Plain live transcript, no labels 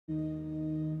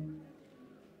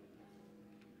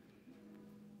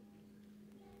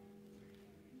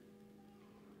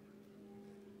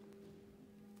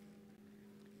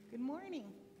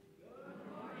morning.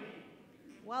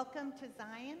 Welcome to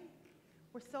Zion.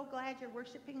 We're so glad you're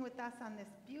worshiping with us on this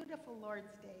beautiful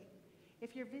Lord's Day.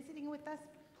 If you're visiting with us,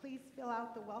 please fill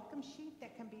out the welcome sheet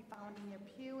that can be found in your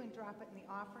pew and drop it in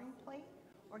the offering plate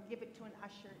or give it to an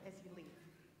usher as you leave.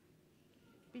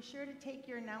 Be sure to take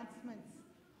your announcements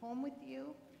home with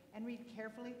you and read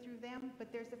carefully through them,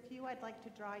 but there's a few I'd like to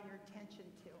draw your attention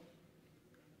to.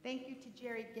 Thank you to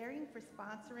Jerry Gehring for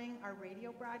sponsoring our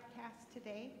radio broadcast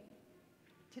today.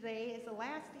 Today is the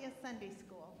last day of Sunday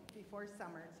school before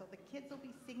summer, so the kids will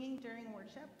be singing during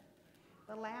worship.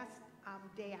 The last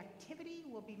day activity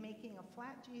will be making a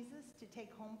flat Jesus to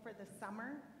take home for the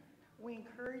summer. We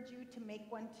encourage you to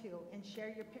make one too and share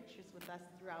your pictures with us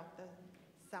throughout the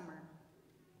summer.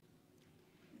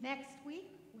 Next week,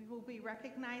 we will be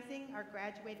recognizing our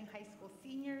graduating high school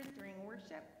seniors during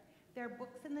worship. There are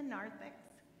books in the narthex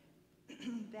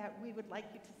that we would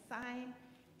like you to sign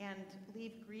and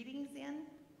leave greetings in.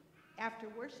 After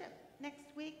worship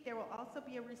next week, there will also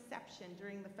be a reception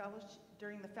during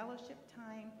the fellowship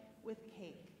time with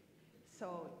cake.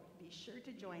 So be sure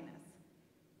to join us.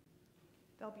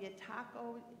 There'll be a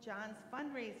Taco John's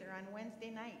fundraiser on Wednesday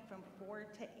night from 4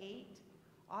 to 8.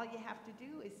 All you have to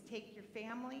do is take your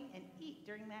family and eat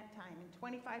during that time, and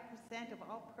 25% of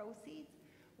all proceeds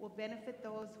will benefit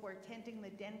those who are attending the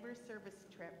Denver service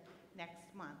trip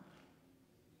next month.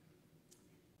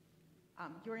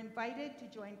 You're invited to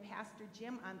join Pastor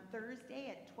Jim on Thursday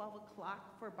at 12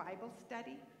 o'clock for Bible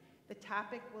study. The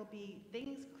topic will be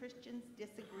Things Christians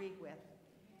Disagree With,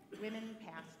 Women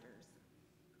Pastors.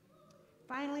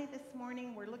 Finally, this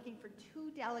morning, we're looking for 2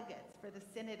 delegates for the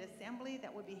Synod Assembly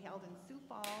that will be held in Sioux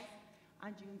Falls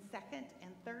on June 2nd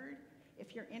and 3rd.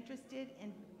 If you're interested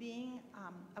in being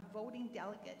a voting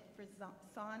delegate for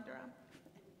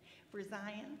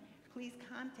Zion, please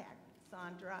contact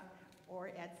Sandra or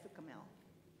Ed Sucamel.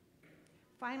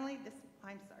 Finally,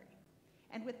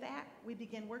 and with that, we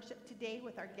begin worship today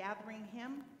with our gathering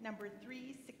hymn, number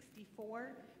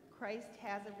 364, Christ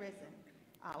Has Arisen.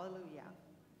 Alleluia.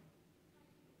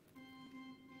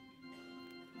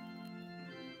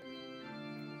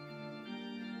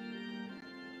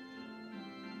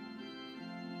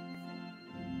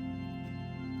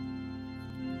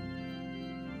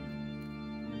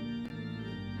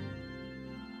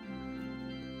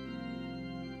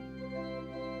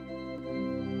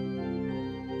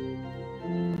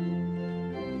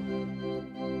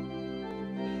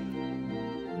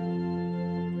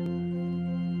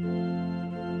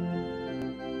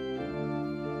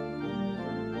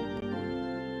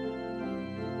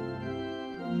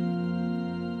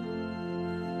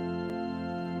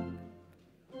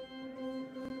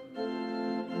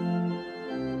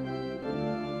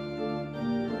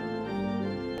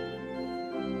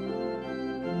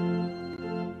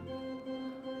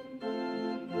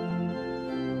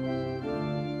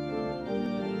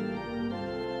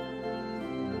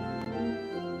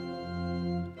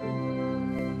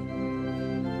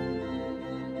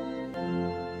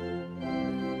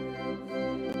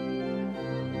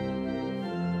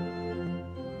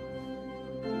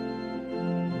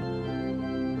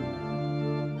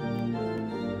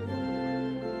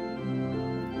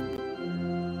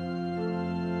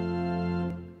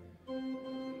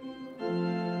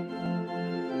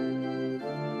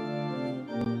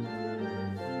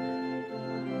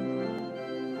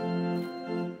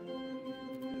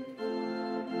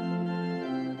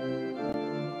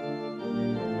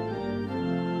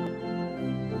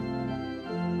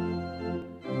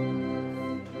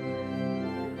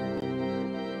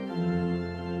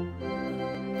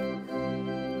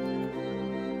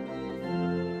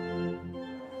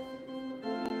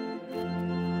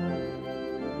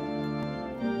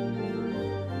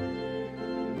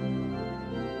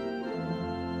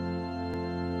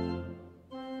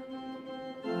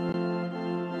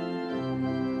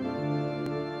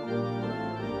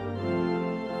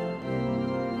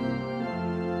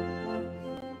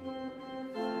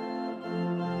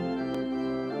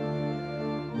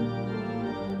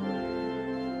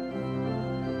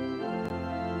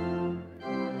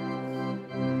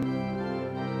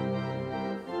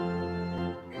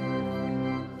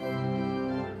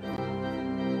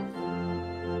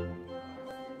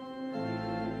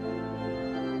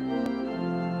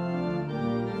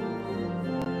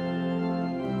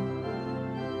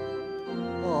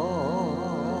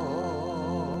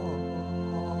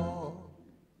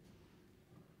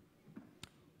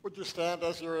 Would you stand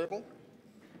as you're able?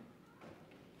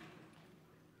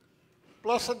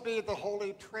 Blessed be the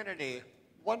Holy Trinity,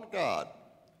 one God,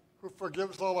 who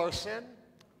forgives all our sin,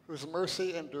 whose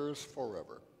mercy endures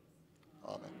forever.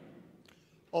 Amen.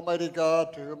 Almighty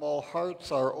God, to whom all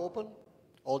hearts are open,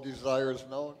 all desires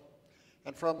known,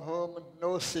 and from whom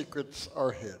no secrets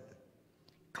are hid,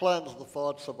 cleanse the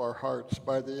thoughts of our hearts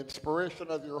by the inspiration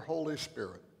of your Holy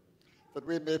Spirit, that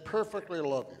we may perfectly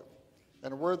love you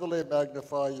and worthily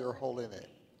magnify your holy name,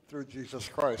 through Jesus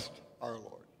Christ our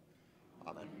Lord.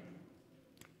 Amen.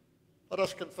 Let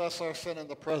us confess our sin in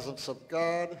the presence of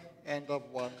God and of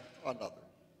one another.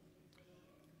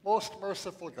 Most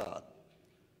merciful God,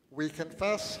 we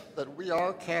confess that we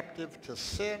are captive to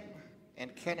sin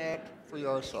and cannot free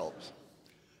ourselves.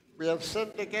 We have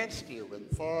sinned against you in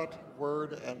thought,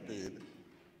 word, and deed,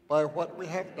 by what we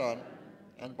have done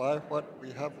and by what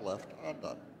we have left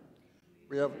undone.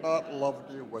 We have not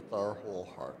loved you with our whole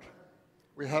heart.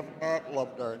 We have not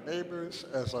loved our neighbors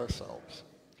as ourselves.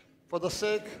 For the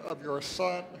sake of your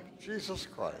Son, Jesus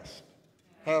Christ,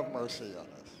 have mercy on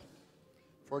us.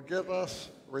 Forgive us,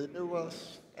 renew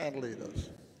us, and lead us,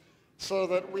 so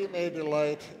that we may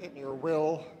delight in your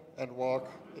will and walk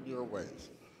in your ways,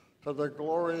 to the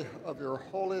glory of your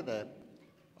holy name.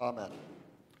 Amen.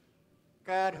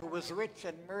 God, who is rich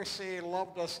in mercy,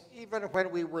 loved us even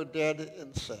when we were dead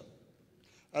in sin,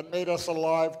 and made us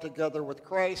alive together with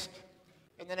Christ.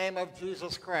 In the name of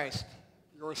Jesus Christ,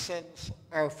 your sins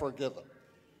are forgiven.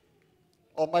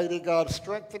 Almighty God,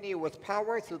 strengthen you with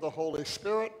power through the Holy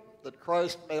Spirit, that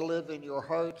Christ may live in your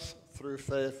hearts through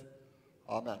faith.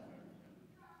 Amen.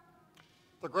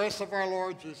 The grace of our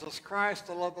Lord Jesus Christ,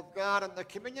 the love of God, and the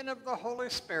communion of the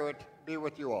Holy Spirit be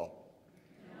with you all.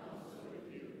 And also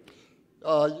with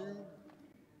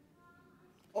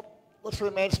you. Let's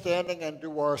remain standing and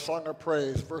do our song of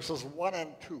praise, verses 1 and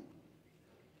 2.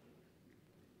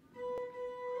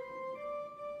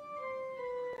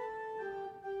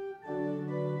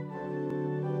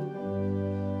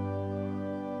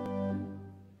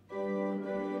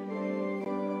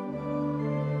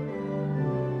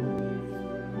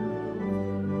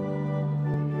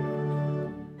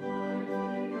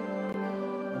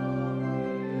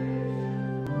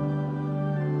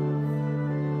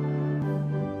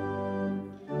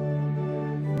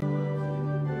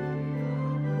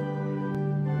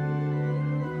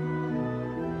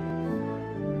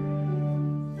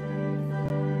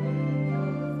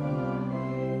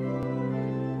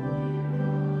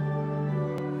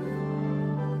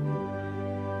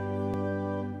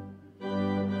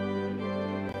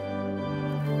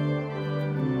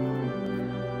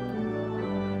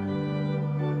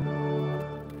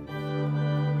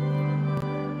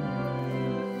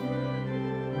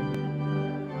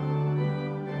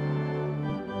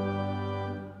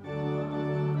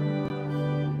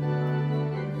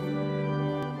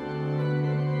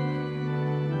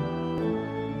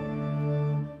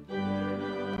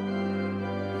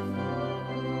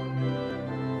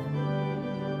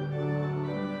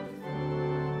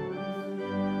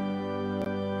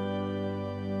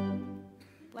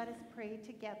 Let us pray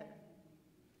together.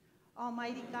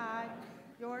 Almighty God,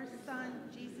 your Son,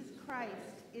 Jesus Christ,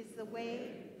 is the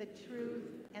way, the truth,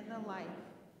 and the life.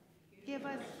 Give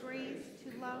us grace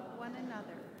to love one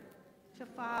another, to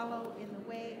follow in the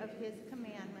way of his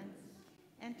commandments,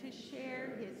 and to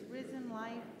share his risen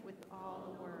life with all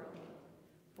the world.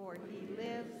 For he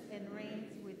lives and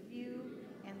reigns with you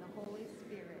and the Holy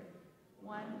Spirit,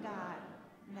 one God,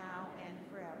 now and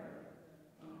forever.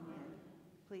 Amen.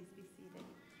 Please be seated.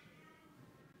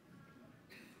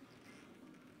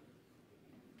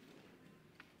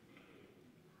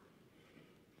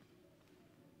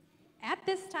 At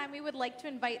this time, we would like to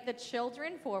invite the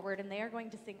children forward, and they are going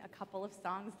to sing a couple of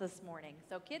songs this morning.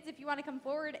 So kids, if you want to come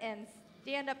forward and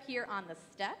stand up here on the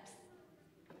steps.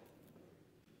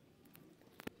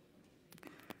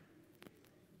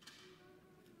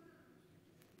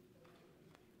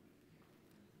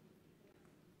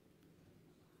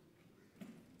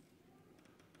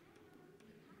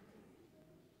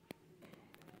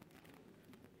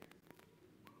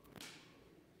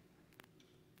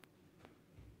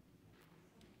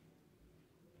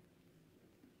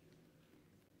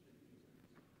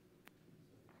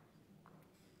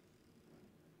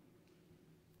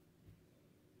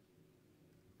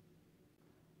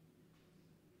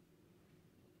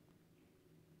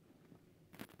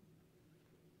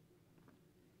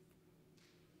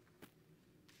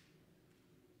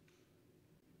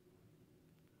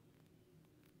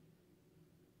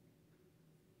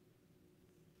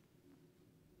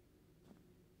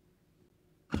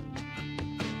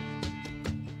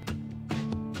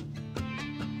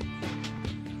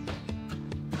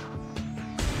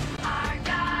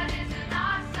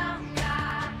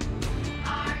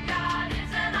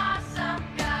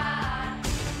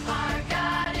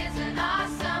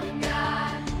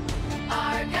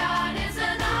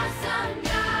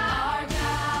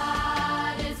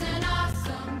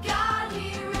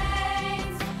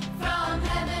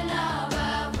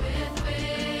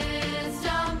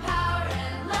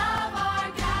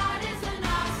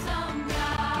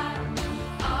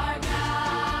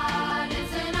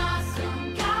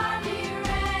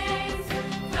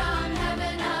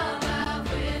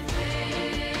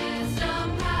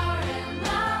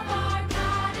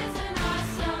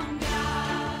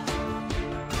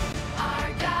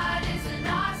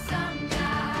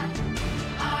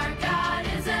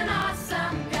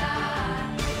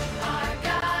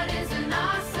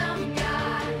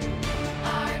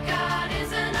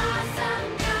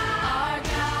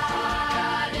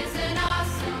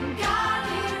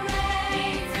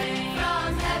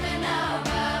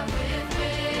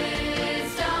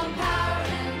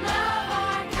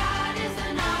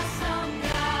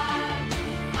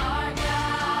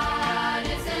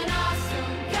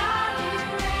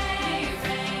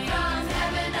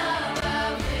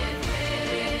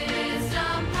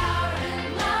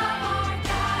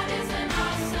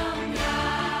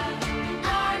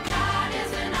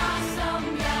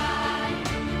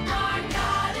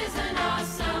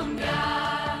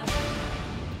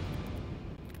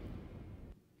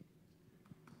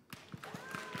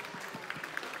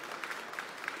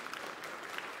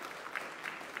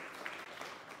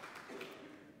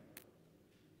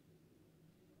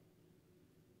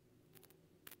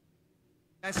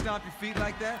 and stomp your feet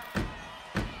like that.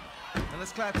 And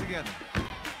let's clap together.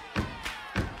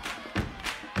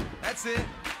 That's it.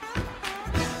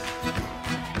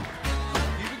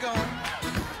 Keep it going.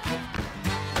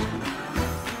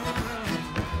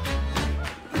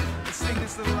 Let's sing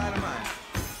this little light of mine.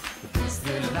 This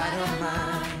little light of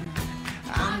mine,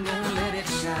 I'm gonna let it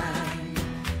shine.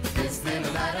 This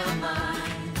little light of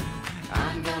mine,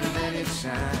 I'm gonna let it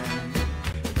shine.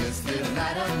 This little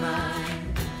light of mine,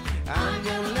 I'm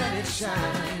gonna let it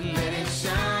shine. Let it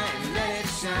shine, let it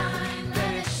shine,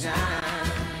 let it shine.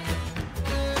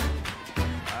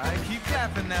 All right, keep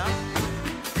clapping now.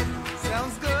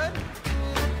 Sounds good?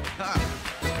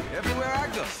 Everywhere I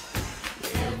go.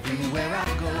 Everywhere I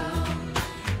go,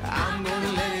 I'm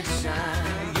gonna let it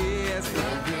shine. Yes,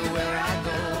 Everywhere I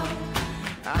go,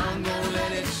 I'm gonna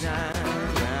let it shine.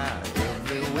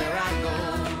 Everywhere I go,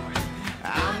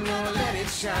 I'm gonna let it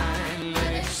shine.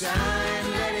 Let it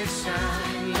shine, let it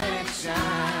shine, let it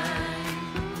shine.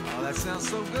 oh, that sounds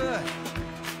so good.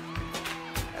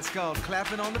 That's called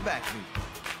clapping on the backbeat.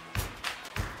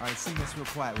 All right, sing this real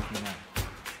quiet with me now.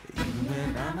 Even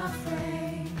when I'm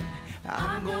afraid,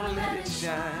 I'm gonna let it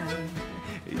shine.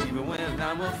 Even when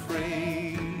I'm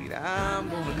afraid, I'm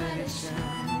gonna let it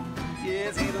shine.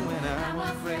 Yes, even when I'm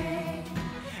afraid,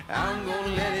 I'm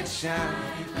gonna let it shine.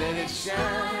 Let it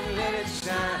shine, let it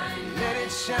shine, let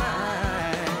it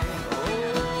shine.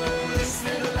 Oh, this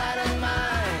little light of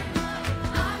mine,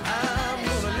 I'm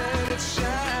gonna let it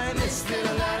shine. This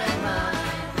little light of mine,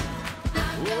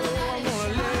 oh, I'm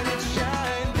gonna let it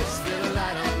shine. This little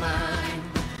light of mine,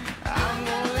 I'm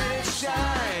gonna let it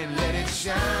shine. Let it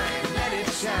shine, let it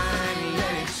shine,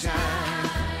 let it shine.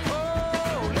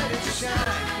 Oh, let it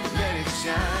shine, let it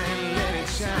shine, let it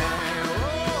shine.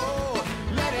 Oh,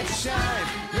 let it shine,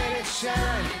 let it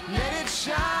shine, let it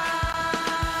shine.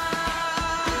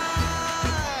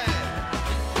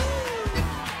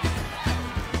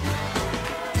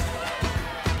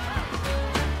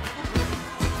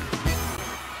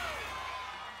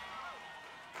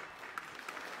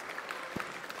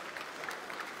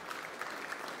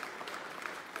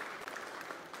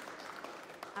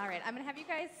 All right, I'm going to have you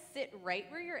guys sit right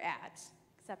where you're at,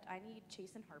 except I need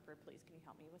Chase and Harper, please. Can you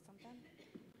help me with something?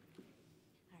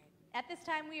 All right. At this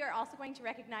time, we are also going to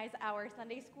recognize our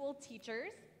Sunday school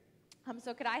teachers.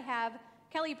 So could I have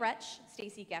Kelly Bretsch,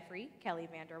 Stacy Geffrey, Kelly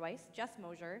Vanderweiss, Jess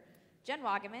Mosier, Jen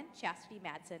Wagaman, Chastity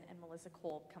Madsen, and Melissa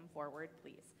Kolb come forward,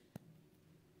 please.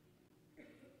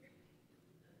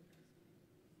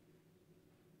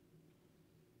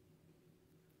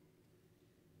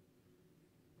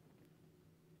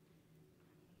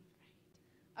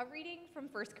 A reading from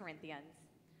 1 Corinthians.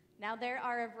 Now there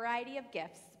are a variety of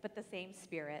gifts, but the same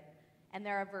Spirit. And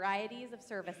there are varieties of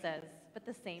services, but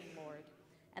the same Lord.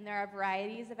 And there are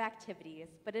varieties of activities,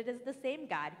 but it is the same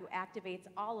God who activates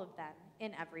all of them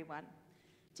in everyone.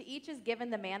 To each is given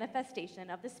the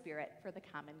manifestation of the Spirit for the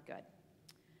common good.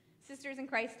 Sisters in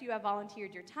Christ, you have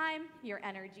volunteered your time, your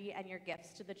energy, and your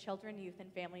gifts to the children, youth,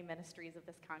 and family ministries of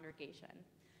this congregation.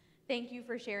 Thank you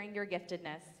for sharing your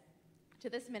giftedness to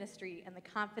this ministry and the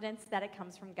confidence that it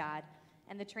comes from God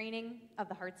and the training of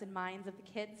the hearts and minds of the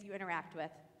kids you interact with,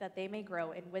 that they may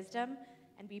grow in wisdom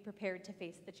and be prepared to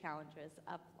face the challenges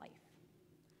of life.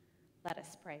 Let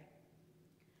us pray.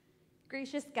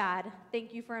 Gracious God,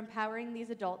 thank you for empowering these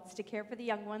adults to care for the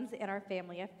young ones in our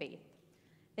family of faith.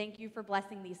 Thank you for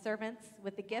blessing these servants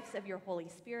with the gifts of your Holy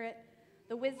Spirit,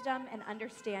 the wisdom and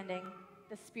understanding,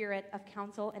 the spirit of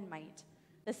counsel and might,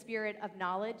 the spirit of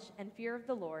knowledge and fear of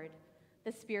the Lord,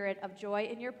 the spirit of joy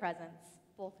in your presence,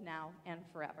 both now and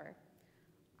forever.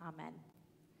 Amen.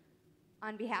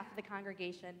 On behalf of the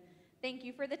congregation, thank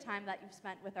you for the time that you've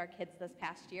spent with our kids this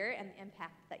past year and the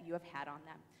impact that you have had on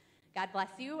them. God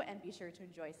bless you, and be sure to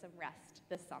enjoy some rest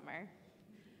this summer.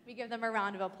 We give them a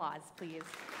round of applause, please.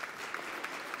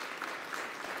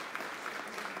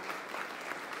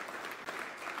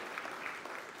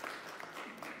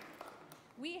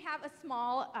 We have a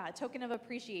small token of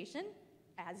appreciation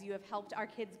as you have helped our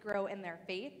kids grow in their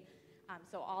faith.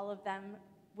 So all of them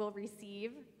will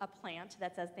receive a plant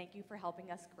that says, "Thank you for helping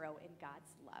us grow in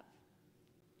God's love."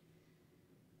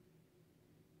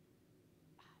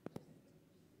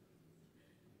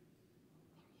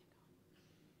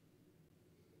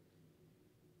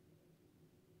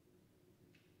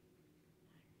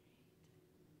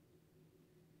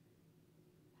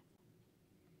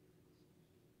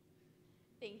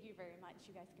 Thank you very much.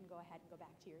 You guys can go ahead and go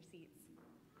back to your seats.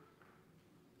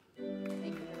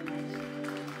 Thank you very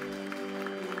much.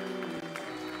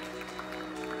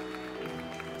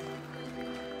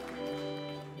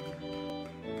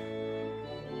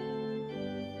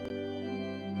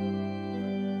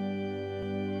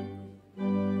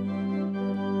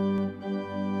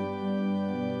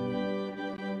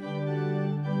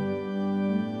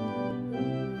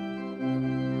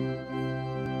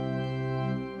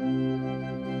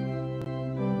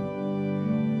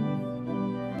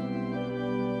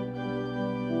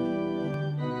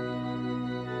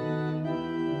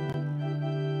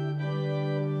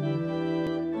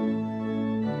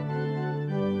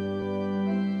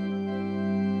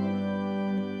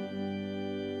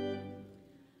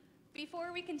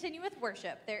 Before we continue with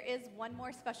worship, there is one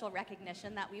more special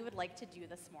recognition that we would like to do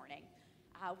this morning.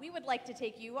 We would like to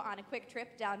take you on a quick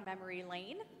trip down memory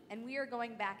lane, and we are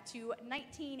going back to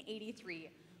 1983,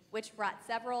 which brought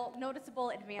several noticeable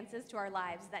advances to our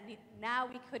lives that now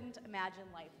we couldn't imagine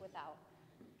life without,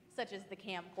 such as the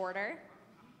camcorder,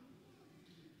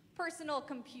 personal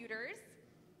computers,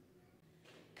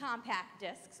 compact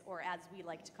discs, or as we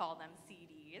like to call them,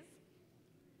 CDs,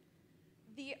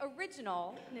 the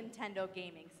original Nintendo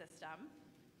gaming system,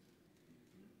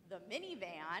 the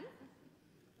minivan,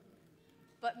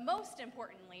 but most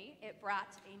importantly, it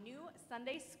brought a new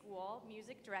Sunday school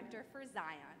music director for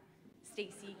Zion,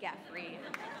 Stacy Geffrey.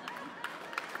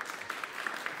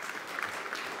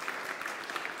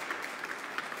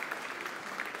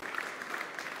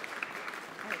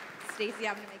 Stacy,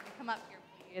 I'm gonna make you come up here,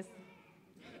 please.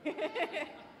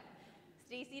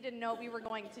 Stacy didn't know we were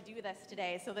going to do this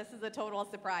today, so this is a total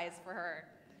surprise for her.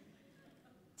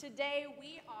 Today,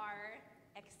 we are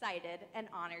excited and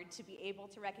honored to be able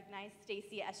to recognize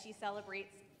Stacy as she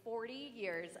celebrates 40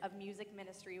 years of music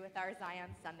ministry with our Zion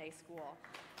Sunday School.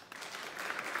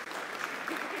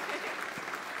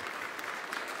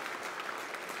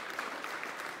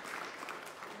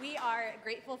 We are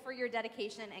grateful for your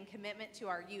dedication and commitment to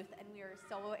our youth, and we are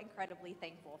so incredibly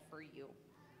thankful for you.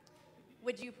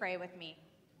 Would you pray with me?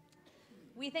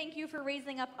 We thank you for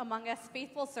raising up among us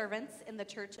faithful servants in the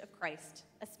Church of Christ,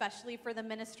 especially for the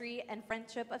ministry and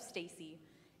friendship of Stacy,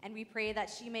 and we pray that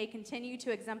she may continue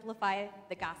to exemplify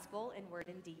the gospel in word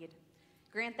and deed.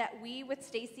 Grant that we with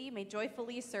Stacy may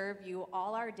joyfully serve you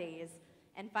all our days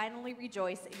and finally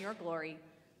rejoice in your glory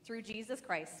through Jesus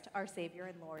Christ, our Savior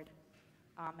and Lord.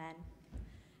 Amen.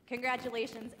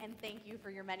 Congratulations and thank you for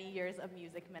your many years of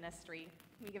music ministry.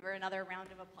 Can we give her another round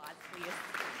of applause, please?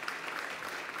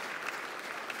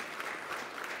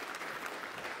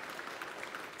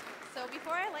 So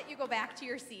before I let you go back to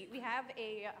your seat, we have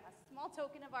a small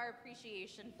token of our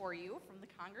appreciation for you from the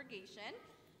congregation.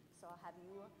 So I'll have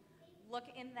you look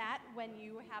in that when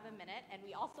you have a minute, and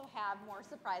we also have more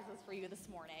surprises for you this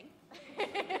morning.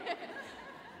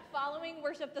 Following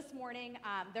worship this morning,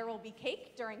 there will be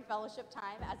cake during fellowship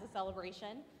time as a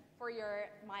celebration for your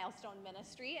milestone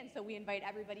ministry, and so we invite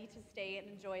everybody to stay and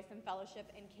enjoy some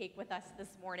fellowship and cake with us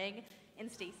this morning in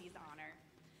Stacy's honor.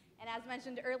 And as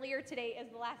mentioned earlier, today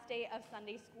is the last day of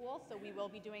Sunday school, so we will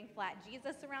be doing Flat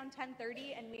Jesus around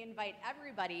 10:30, and we invite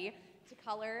everybody to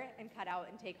color and cut out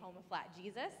and take home a Flat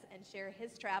Jesus and share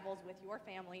his travels with your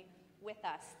family with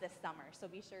us this summer. So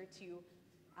be sure to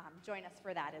join us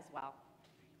for that as well.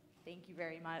 Thank you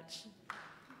very much.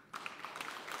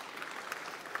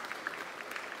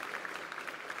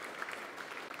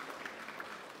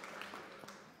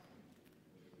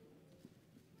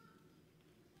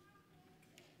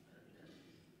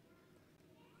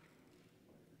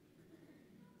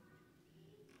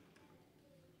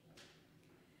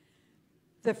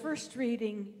 The first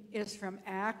reading is from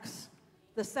Acts,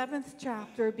 the 7th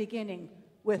chapter, beginning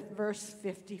with verse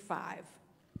 55.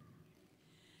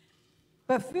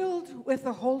 But filled with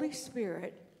the Holy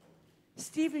Spirit,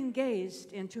 Stephen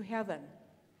gazed into heaven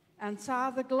and saw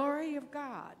the glory of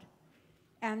God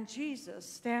and Jesus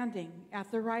standing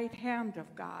at the right hand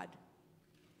of God.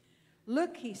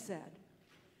 Look, he said,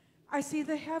 I see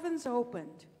the heavens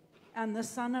opened and the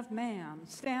Son of Man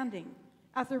standing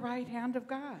at the right hand of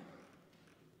God.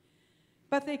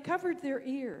 But they covered their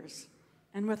ears,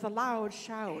 and with a loud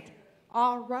shout,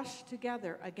 all rushed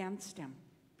together against him.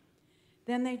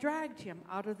 Then they dragged him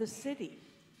out of the city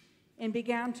and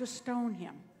began to stone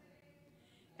him.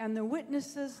 And the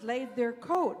witnesses laid their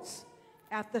coats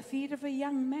at the feet of a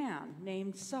young man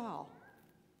named Saul.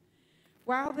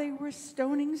 While they were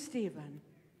stoning Stephen,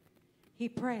 he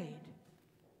prayed,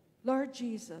 Lord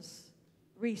Jesus,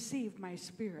 receive my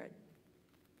spirit.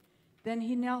 Then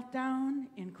he knelt down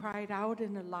and cried out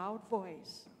in a loud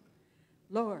voice,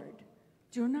 Lord,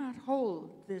 do not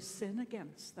hold this sin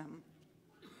against them.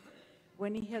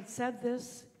 When he had said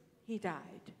this, he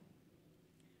died.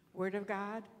 Word of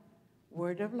God,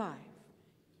 word of life.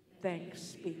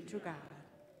 Thanks be to God.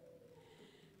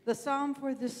 The psalm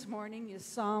for this morning is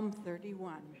Psalm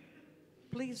 31.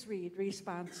 Please read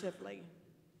responsively.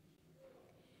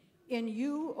 In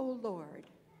you, O Lord,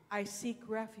 I seek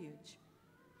refuge.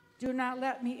 Do not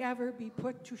let me ever be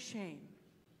put to shame.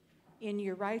 In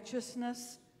your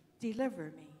righteousness,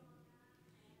 deliver me.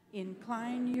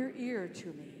 Incline your ear to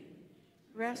me.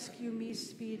 Rescue me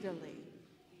speedily.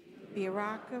 Be a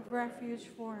rock of refuge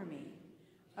for me,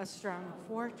 a strong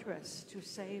fortress to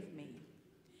save me.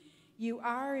 You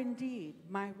are indeed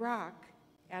my rock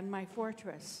and my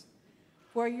fortress.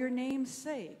 For your name's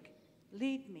sake,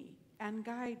 lead me and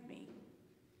guide me.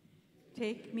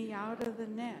 Take me out of the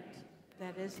net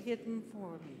that is hidden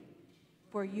for me,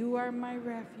 for you are my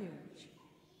refuge.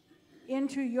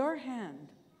 Into your hand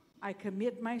I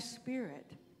commit my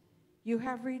spirit. You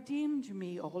have redeemed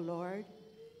me, O Lord,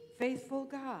 faithful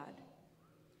God.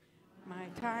 My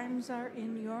times are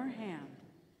in your hand.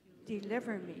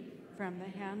 Deliver me from the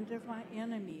hand of my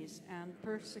enemies and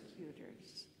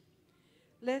persecutors.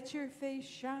 Let your face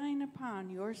shine upon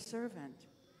your servant.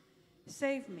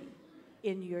 Save me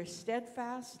in your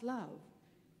steadfast love.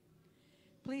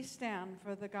 Please stand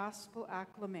for the gospel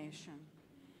acclamation.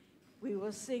 We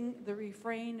will sing the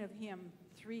refrain of hymn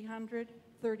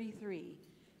 333,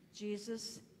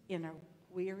 Jesus in a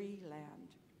Weary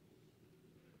Land.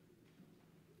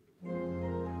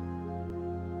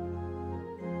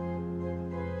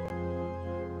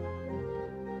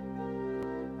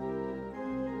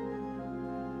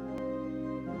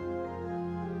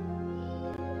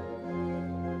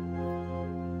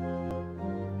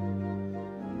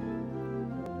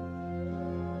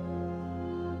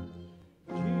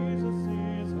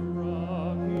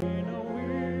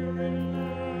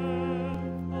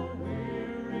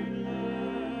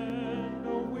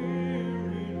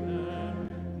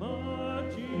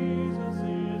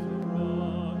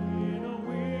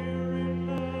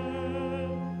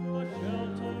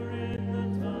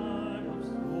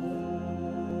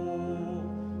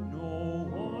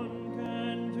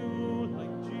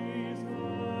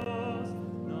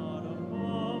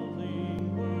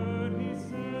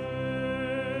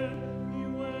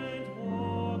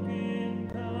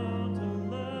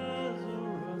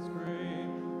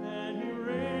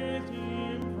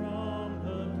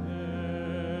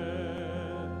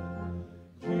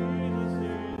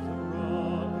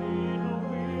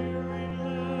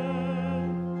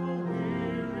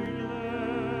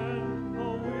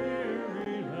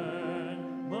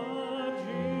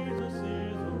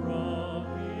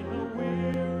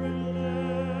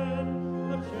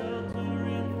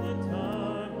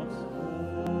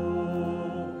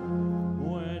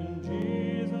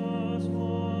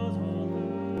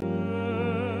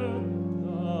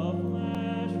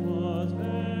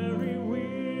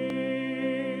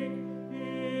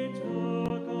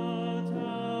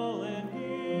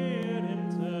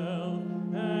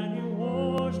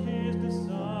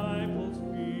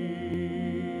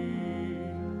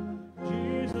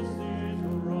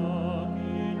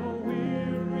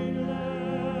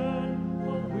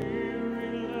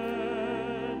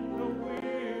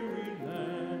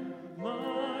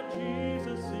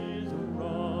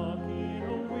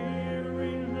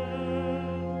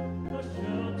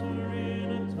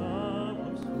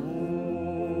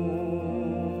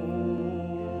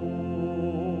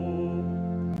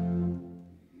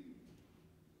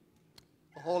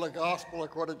 Holy Gospel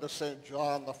according to St.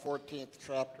 John, the 14th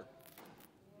chapter.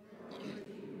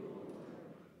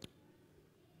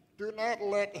 Do not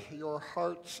let your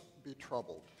hearts be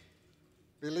troubled.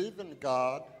 Believe in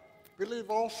God. Believe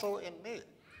also in me.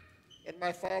 In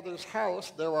my Father's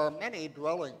house there are many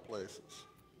dwelling places.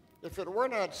 If it were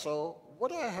not so,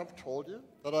 would I have told you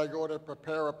that I go to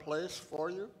prepare a place for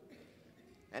you?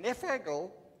 And if I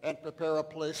go and prepare a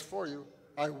place for you,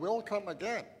 I will come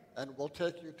again and will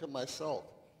take you to myself,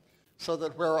 so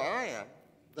that where I am,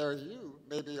 there you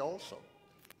may be also.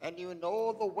 And you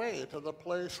know the way to the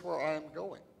place where I am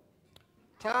going.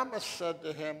 Thomas said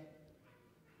to him,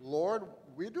 Lord,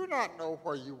 we do not know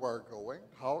where you are going.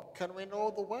 How can we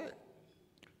know the way?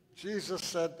 Jesus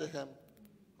said to him,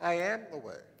 I am the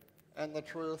way, and the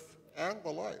truth, and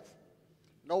the life.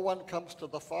 No one comes to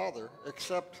the Father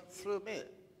except through me.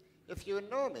 If you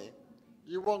know me,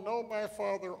 you will know my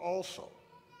Father also.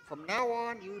 From now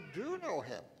on you do know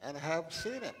him and have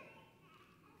seen him.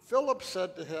 Philip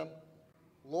said to him,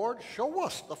 Lord, show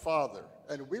us the Father,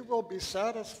 and we will be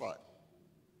satisfied.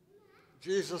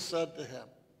 Jesus said to him,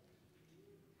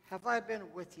 have I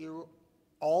been with you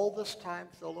all this time,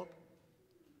 Philip,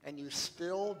 and you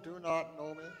still do not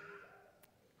know me?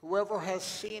 Whoever has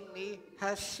seen me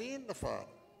has seen the Father.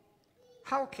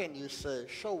 How can you say,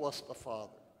 show us the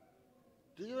Father?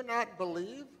 Do you not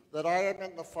believe that I am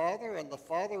in the Father and the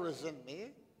Father is in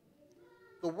me?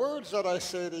 The words that I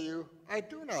say to you, I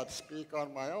do not speak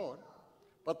on my own,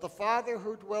 but the Father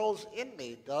who dwells in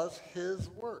me does his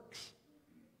works.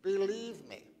 Believe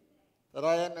me that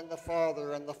I am in the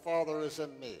Father and the Father is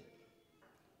in me.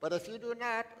 But if you do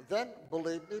not, then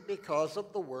believe me because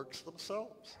of the works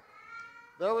themselves.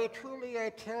 Very truly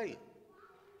I tell you,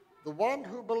 the one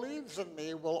who believes in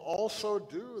me will also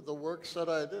do the works that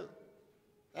I do.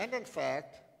 And in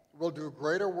fact, will do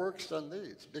greater works than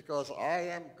these, because I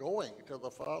am going to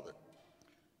the Father.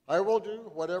 I will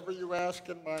do whatever you ask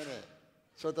in my name,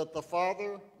 so that the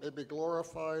Father may be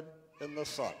glorified in the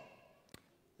Son.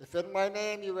 If in my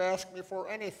name you ask me for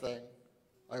anything,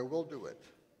 I will do it.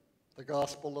 The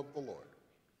gospel of the Lord.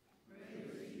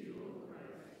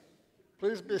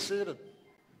 Please be seated.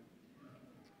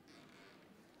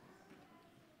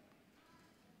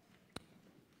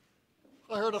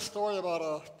 I heard a story about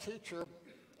a teacher,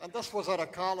 and this was at a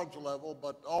college level,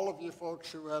 but all of you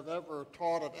folks who have ever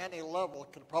taught at any level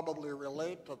can probably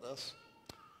relate to this.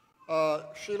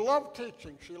 She loved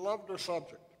teaching. She loved her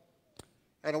subject.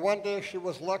 And one day she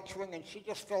was lecturing, and she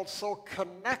just felt so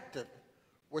connected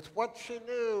with what she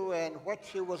knew and what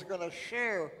she was going to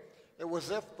share. It was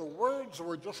as if the words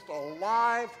were just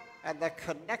alive and the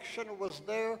connection was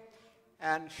there,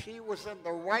 and she was in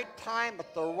the right time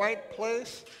at the right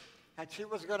place, and she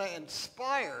was going to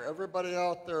inspire everybody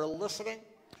out there listening,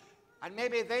 and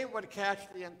maybe they would catch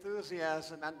the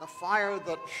enthusiasm and the fire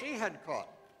that she had caught.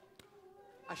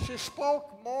 And she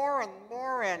spoke more and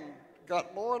more and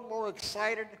got more and more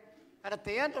excited, and at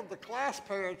the end of the class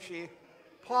period, she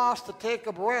paused to take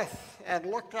a breath and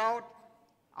looked out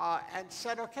and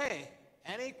said, okay,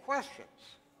 any questions?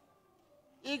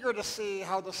 Eager to see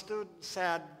how the students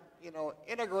had,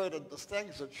 integrated the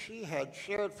things that she had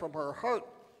shared from her heart.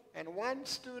 And one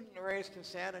student raised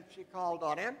his hand and she called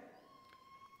on him.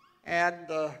 And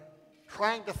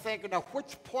trying to think,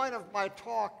 which point of my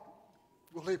talk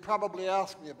will he probably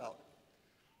ask me about?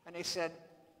 And he said,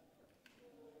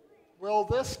 will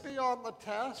this be on the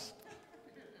test?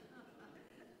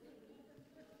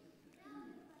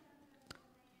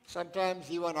 Sometimes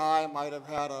you and I might have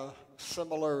had a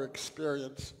similar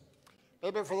experience.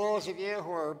 Maybe for those of you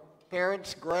who are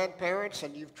parents, grandparents,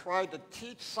 and you've tried to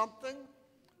teach something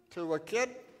to a kid,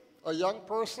 a young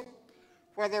person,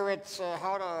 whether it's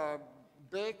how to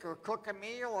bake or cook a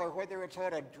meal, or whether it's how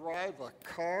to drive a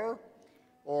car,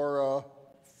 or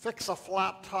fix a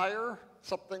flat tire,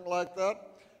 something like that.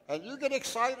 And you get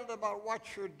excited about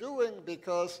what you're doing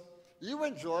because you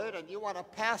enjoy it and you want to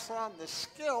pass on the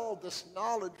skill, this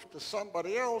knowledge to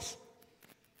somebody else.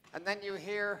 And then you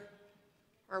hear,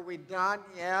 are we done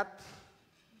yet?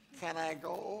 Can I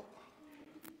go?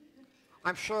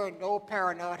 I'm sure no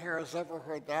parent out here has ever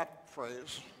heard that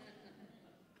phrase.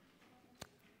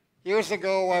 Years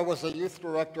ago, I was a youth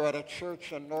director at a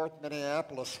church in North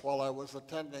Minneapolis while I was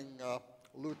attending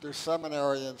Luther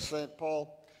Seminary in St.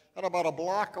 Paul. And about a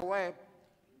block away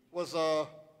was a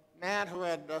man who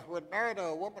had married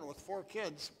a woman with 4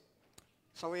 kids.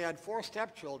 So he had 4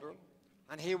 stepchildren,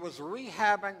 and he was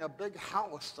rehabbing a big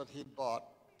house that he'd bought.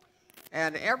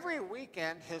 And every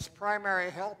weekend, his primary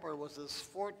helper was his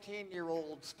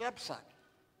 14-year-old stepson.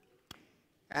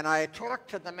 And I talked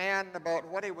to the man about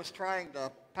what he was trying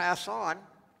to pass on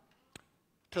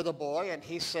to the boy, and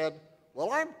he said,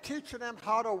 well, I'm teaching him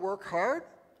how to work hard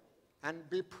and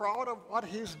be proud of what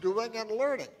he's doing and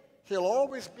learning. He'll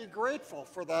always be grateful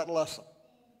for that lesson.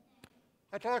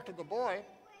 I talked to the boy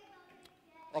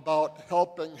about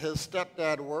helping his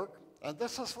stepdad work, and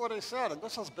this is what he said, and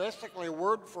this is basically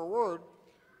word for word.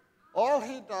 All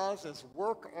he does is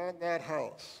work on that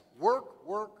house. Work,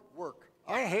 work, work.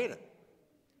 I hate it.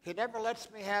 He never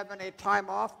lets me have any time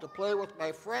off to play with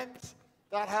my friends.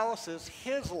 That house is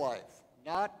his life,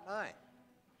 not mine.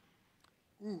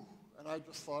 Ooh. And I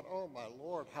just thought, oh my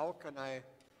Lord, how can I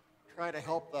try to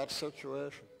help that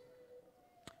situation?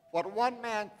 What one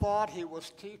man thought he was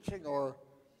teaching or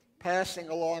passing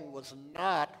along was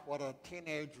not what a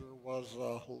teenager was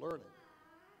learning.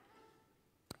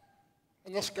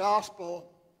 In this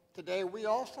gospel today, we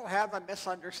also have a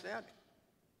misunderstanding.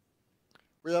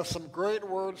 We have some great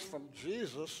words from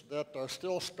Jesus that are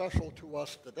still special to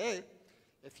us today.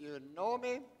 If you know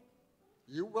me,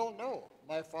 you will know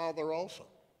my Father also.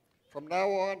 From now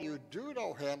on, you do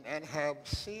know him and have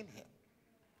seen him.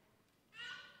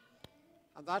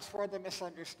 And that's where the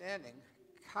misunderstanding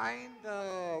kind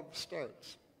of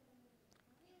starts.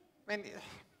 I mean,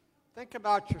 think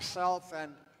about yourself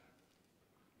and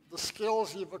the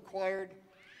skills you've acquired.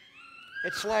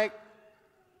 It's like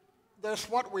there's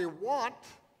what we want,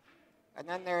 and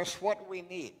then there's what we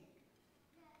need.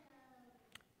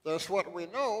 There's what we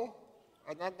know,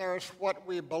 and then there's what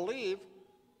we believe.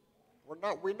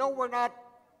 We know we're not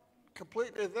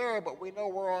completely there, but we know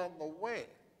we're on the way.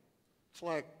 It's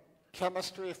like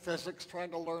chemistry, physics, trying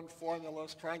to learn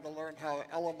formulas, trying to learn how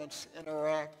elements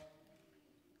interact.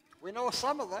 We know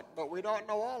some of it, but we don't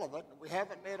know all of it. We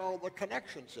haven't made all the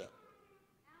connections yet.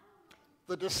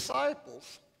 The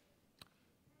disciples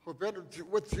who've been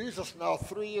with Jesus now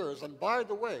 3 years, and by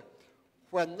the way,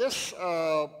 when this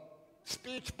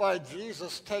speech by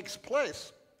Jesus takes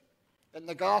place in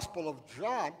the Gospel of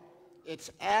John,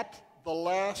 it's at the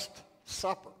Last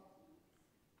Supper.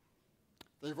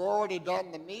 They've already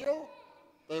done the meal.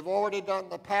 They've already done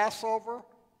the Passover.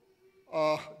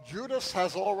 Judas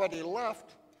has already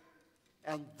left.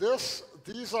 And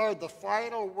these are the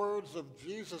final words of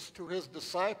Jesus to his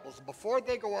disciples before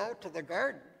they go out to the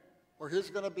garden where he's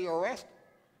going to be arrested.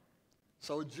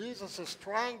 So Jesus is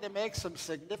trying to make some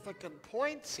significant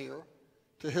points here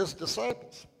to his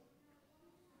disciples.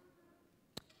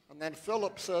 And then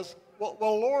Philip says, well,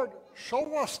 Lord,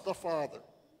 show us the Father,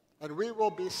 and we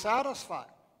will be satisfied.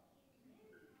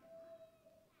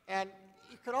 And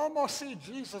you can almost see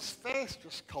Jesus' face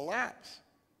just collapse.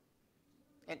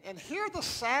 And hear the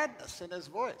sadness in his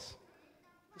voice.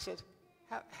 He says,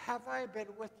 have I been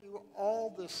with you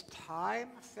all this time,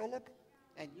 Philip,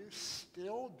 and you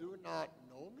still do not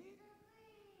know me?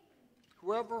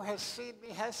 Whoever has seen me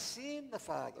has seen the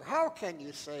Father. How can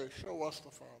you say, show us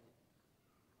the Father?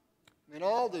 In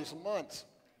all these months,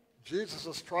 Jesus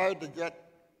has tried to get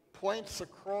points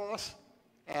across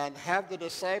and have the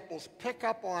disciples pick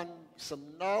up on some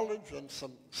knowledge and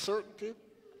some certainty.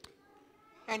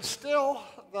 And still,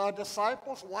 the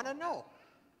disciples want to know.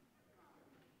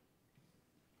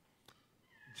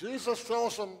 Jesus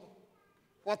tells them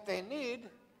what they need,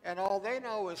 and all they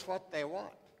know is what they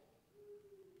want.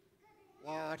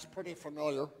 Well, it's pretty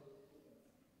familiar.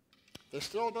 They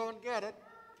still don't get it.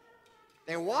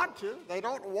 They want to. They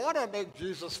don't want to make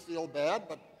Jesus feel bad,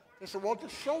 but they say, well,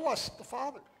 just show us the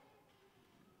Father.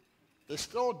 They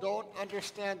still don't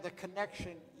understand the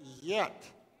connection yet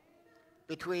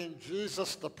between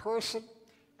Jesus the person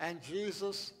and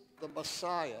Jesus the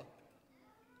Messiah,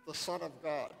 the Son of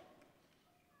God.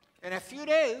 In a few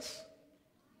days,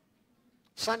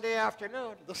 Sunday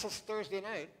afternoon, this is Thursday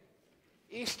night,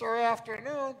 Easter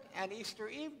afternoon and Easter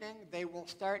evening, they will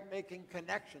start making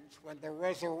connections when the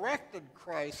resurrected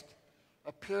Christ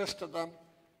appears to them,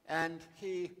 and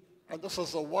this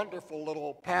is a wonderful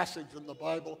little passage in the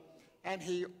Bible, and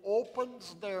he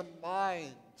opens their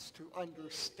minds to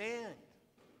understand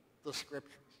the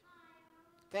Scriptures.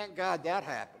 Thank God that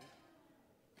happened.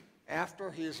 After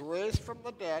he's raised from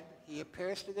the dead, he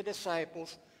appears to the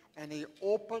disciples, and he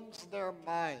opens their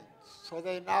minds. So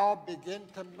they now begin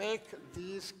to make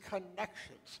these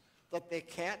connections that they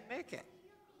can't make it.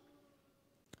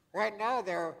 Right now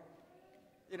they're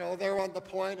on the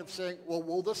point of saying, well,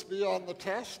 will this be on the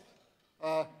test?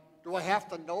 Do I have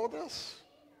to know this?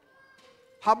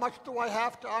 How much do I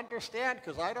have to understand?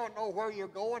 Because I don't know where you're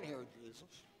going here,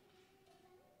 Jesus.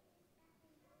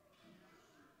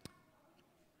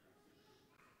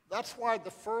 That's why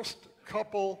the first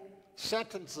couple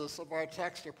sentences of our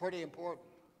text are pretty important.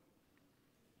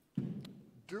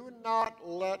 Do not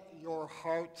let your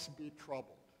hearts be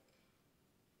troubled.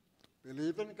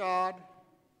 Believe in God,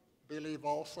 believe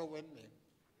also in me.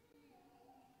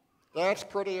 That's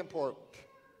pretty important.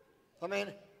 I mean,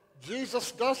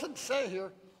 Jesus doesn't say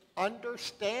here,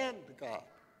 understand God.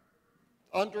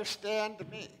 Understand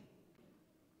me.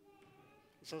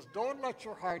 He says, don't let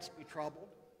your hearts be troubled.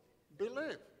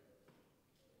 Believe.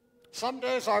 Some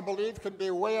days our belief can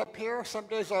be way up here. Some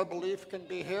days our belief can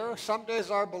be here. Some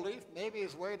days our belief maybe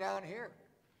is way down here.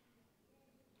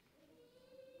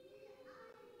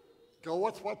 Go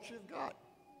with what you've got.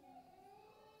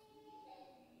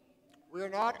 We're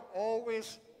not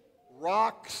always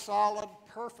rock solid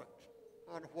perfect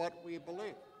on what we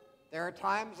believe. There are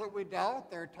times that we doubt.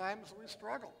 There are times we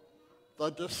struggle.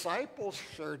 The disciples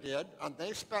sure did, and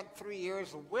they spent 3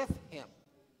 years with him.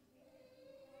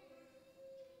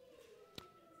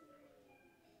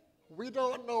 We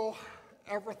don't know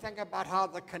everything about how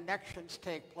the connections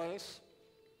take place.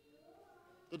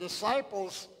 The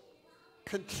disciples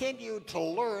continued to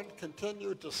learn,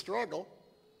 continued to struggle.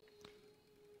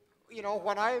 You know,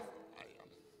 when I've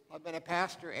been a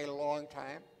pastor a long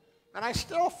time, and I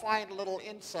still find little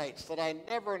insights that I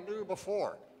never knew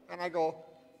before. And I go,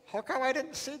 how come I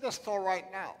didn't see this till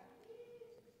right now?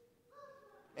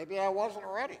 Maybe I wasn't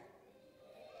ready.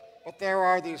 But there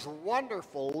are these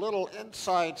wonderful little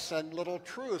insights and little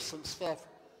truths and stuff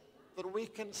that we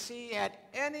can see at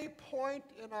any point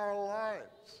in our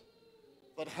lives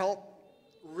that help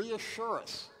reassure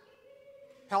us,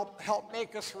 help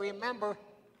make us remember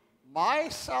my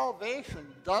salvation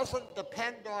doesn't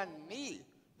depend on me.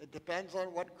 It depends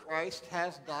on what Christ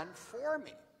has done for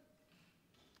me.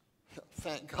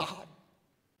 Thank God.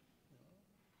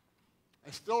 I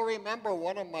still remember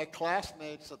one of my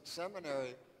classmates at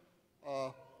seminary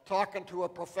talking to a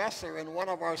professor in one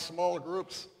of our small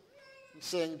groups and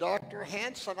saying, Dr.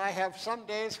 Hanson, I have some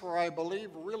days where I believe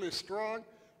really strong,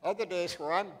 other days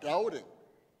where I'm doubting.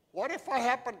 What if I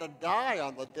happen to die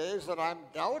on the days that I'm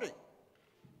doubting?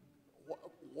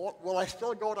 will I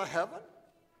still go to heaven?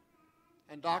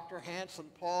 And Dr. Hansen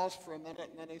paused for a minute,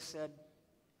 and then he said,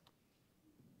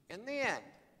 in the end,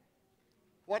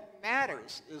 what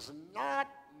matters is not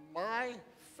my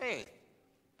faith,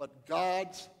 but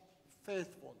God's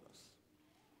faithfulness.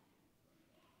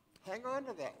 Hang on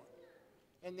to that one.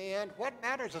 In the end, what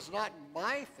matters is not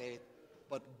my faith,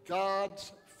 but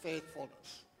God's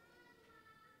faithfulness.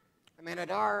 I mean,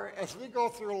 as we go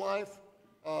through life,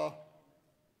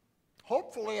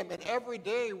 hopefully, I mean, every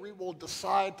day we will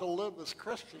decide to live as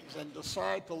Christians and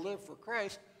decide to live for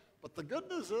Christ. But the good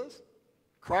news is,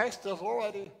 Christ has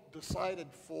already decided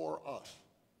for us.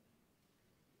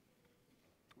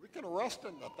 We can rest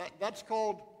in that. That's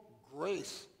called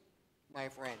grace, my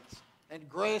friends. And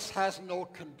grace has no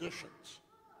conditions.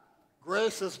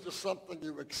 Grace is just something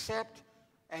you accept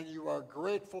and you are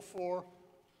grateful for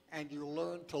and you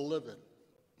learn to live in.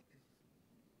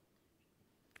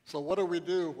 So what do we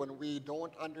do when we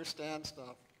don't understand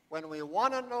stuff? When we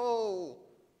want to know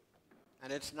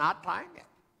and it's not time yet?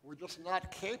 We're just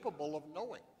not capable of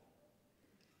knowing.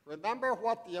 Remember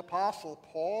what the Apostle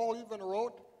Paul even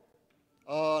wrote?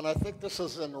 And I think this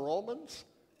is in Romans.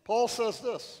 Paul says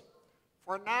this,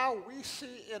 for now we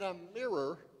see in a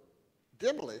mirror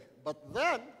dimly, but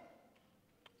then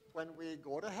when we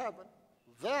go to heaven,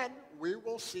 then we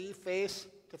will see face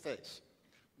to face.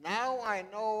 Now I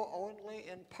know only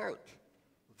in part.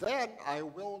 Then I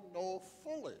will know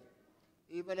fully,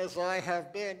 even as I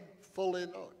have been fully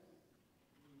known.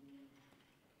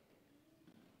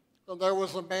 And there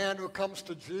was a man who comes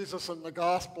to Jesus in the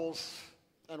Gospels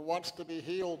and wants to be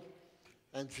healed.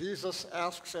 And Jesus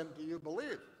asks him, do you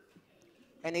believe?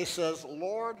 And he says,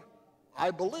 Lord,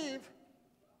 I believe.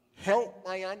 Help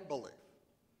my unbelief.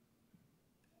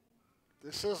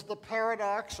 This is the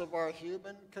paradox of our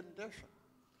human condition.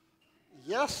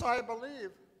 Yes, I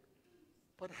believe,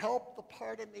 but help the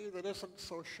part of me that isn't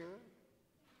so sure.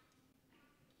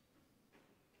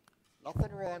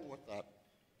 Nothing wrong with that.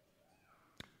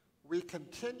 We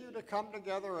continue to come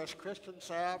together as Christians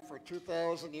have for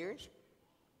 2,000 years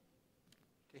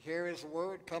to hear his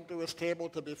word, come to his table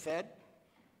to be fed.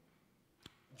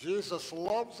 Jesus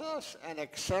loves us and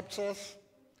accepts us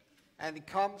and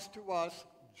comes to us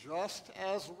just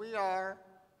as we are.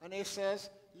 And he says,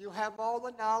 you have all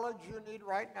the knowledge you need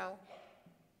right now.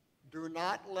 Do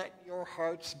not let your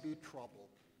hearts be troubled.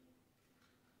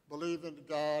 Believe in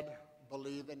God,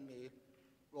 believe in me.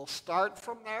 We'll start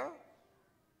from there,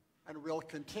 and we'll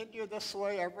continue this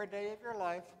way every day of your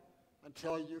life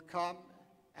until you come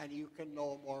and you can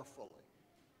know more fully.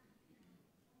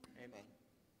 Amen.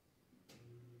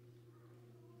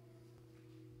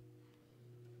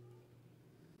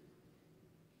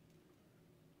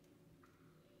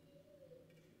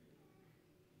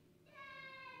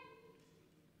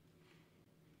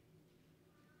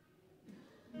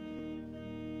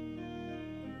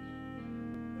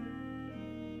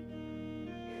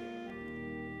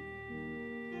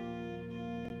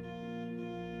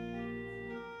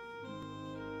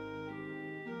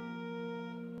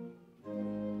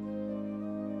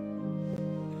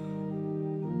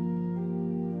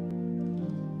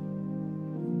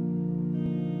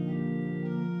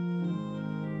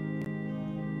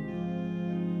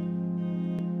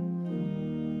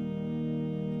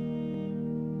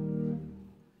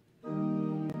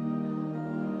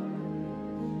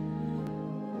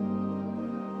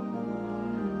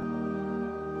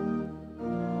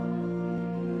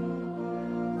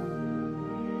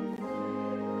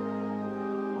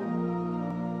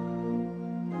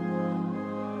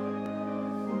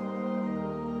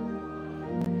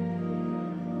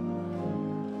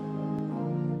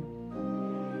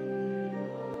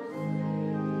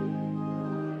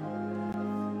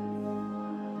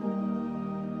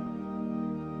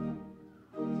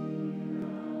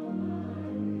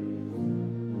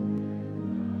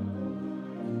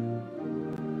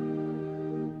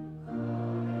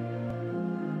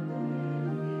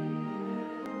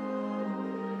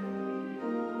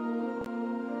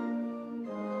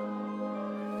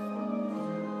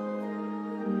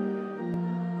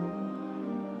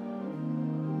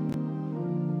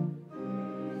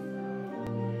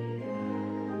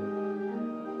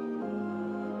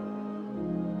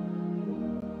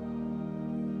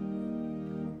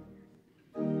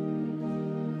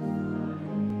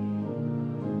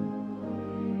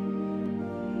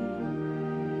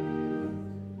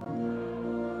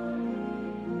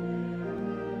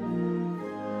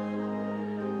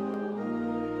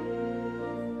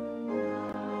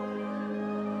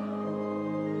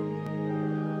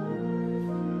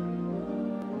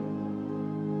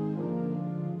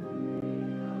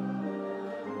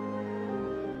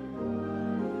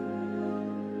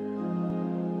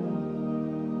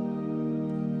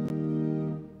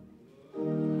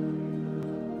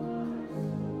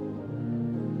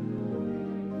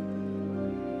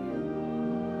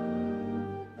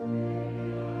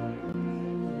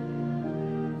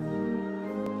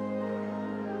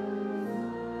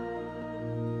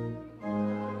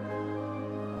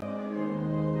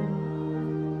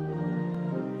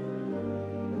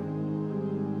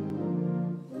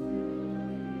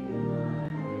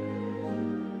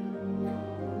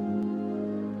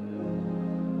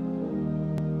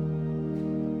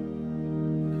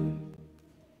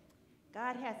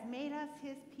 has made us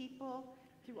his people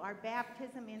through our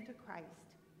baptism into Christ.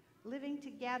 Living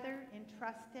together in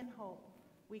trust and hope,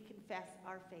 we confess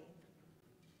our faith.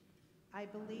 I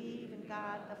believe in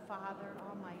God the Father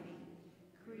Almighty,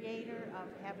 creator of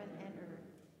heaven and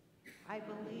earth. I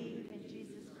believe in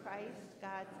Jesus Christ,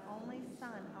 God's only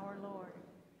Son, our Lord,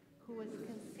 who was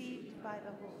conceived by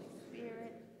the Holy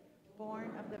Spirit,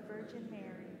 born of the Virgin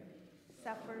Mary,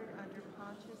 suffered under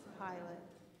Pontius Pilate,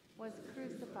 was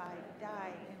crucified,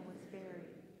 died, and was buried.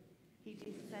 He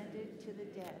descended to the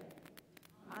dead.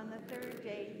 On the third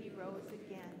day he rose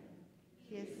again.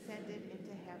 He ascended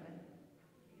into heaven.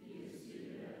 He is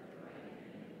seated at the right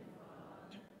hand of the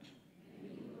Father, and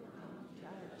he will come to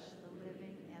judge the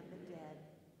living and the dead.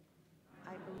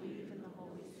 I believe in the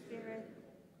Holy Spirit,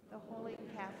 the Holy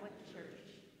Catholic Church,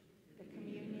 the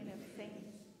communion of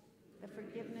saints, the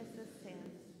forgiveness of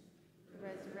sins, the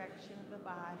resurrection of the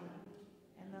body,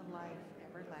 and the life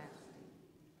everlasting.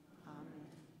 Amen.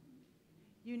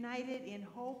 United in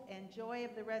hope and joy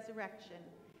of the resurrection,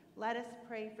 let us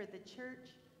pray for the church,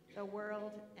 the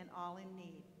world, and all in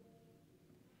need.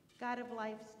 God of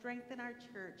life, strengthen our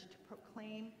church to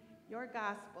proclaim your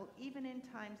gospel even in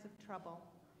times of trouble.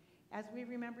 As we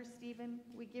remember Stephen,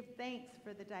 we give thanks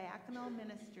for the diaconal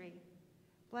ministry.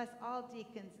 Bless all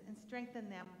deacons and strengthen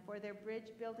them for their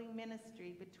bridge-building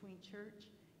ministry between church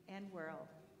and world.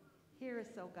 Hear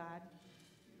us, O God.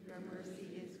 Your mercy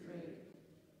is great.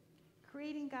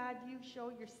 Creating God, you show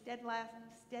your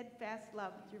steadfast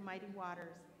love through mighty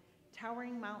waters,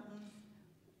 towering mountains,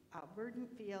 verdant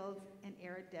fields, and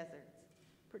arid deserts.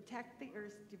 Protect the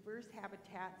earth's diverse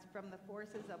habitats from the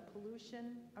forces of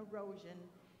pollution, erosion,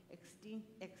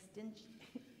 extinction,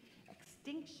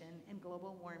 and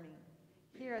global warming.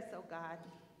 Hear us, O God.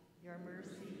 Your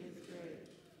mercy is great.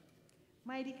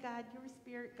 Mighty God, your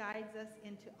Spirit guides us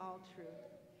into all truth.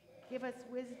 Give us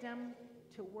wisdom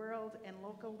to world and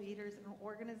local leaders and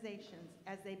organizations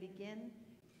as they begin,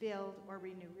 build, or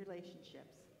renew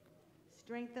relationships.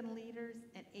 Strengthen leaders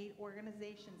and aid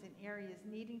organizations in areas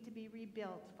needing to be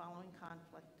rebuilt following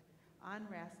conflict,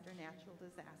 unrest, or natural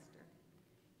disaster.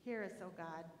 Hear us, O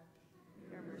God.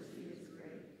 Your mercy is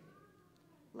great.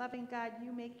 Loving God,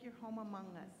 you make your home among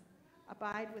us.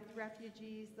 Abide with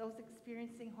refugees, those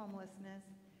experiencing homelessness,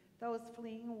 those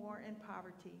fleeing war and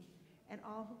poverty, and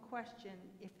all who question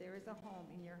if there is a home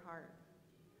in your heart.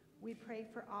 We pray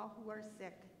for all who are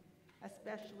sick,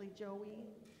 especially Joey,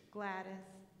 Gladys,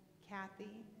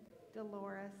 Kathy,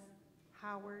 Dolores,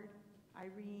 Howard,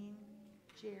 Irene,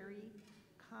 Jerry,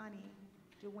 Connie,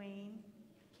 Dwayne,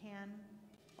 Ken,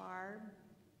 Barb,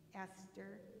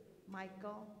 Esther,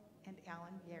 Michael, and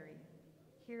Alan Gary.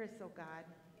 Hear us, O God.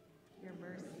 Your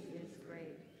mercy is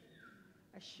great.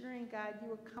 Assuring God,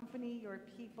 you accompany your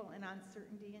people in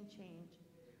uncertainty and change.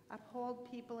 Uphold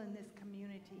people in this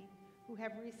community who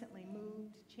have recently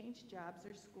moved, changed jobs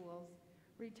or schools,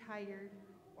 retired,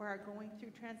 or are going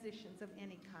through transitions of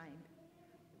any kind.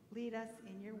 Lead us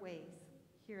in your ways.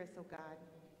 Hear us, O God.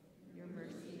 Your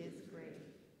mercy is great.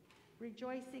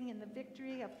 Rejoicing in the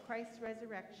victory of Christ's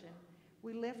resurrection,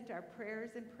 we lift our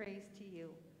prayers and praise to you,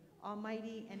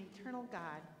 Almighty and eternal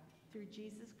God, through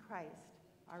Jesus Christ,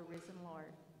 our risen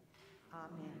Lord.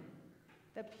 Amen.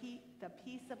 The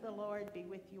peace of the Lord be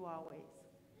with you always,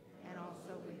 and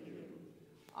also with you.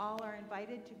 All are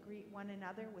invited to greet one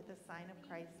another with a sign of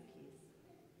Christ's peace.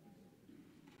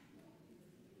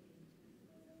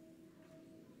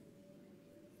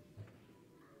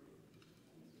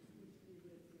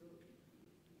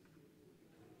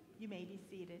 You may be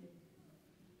seated.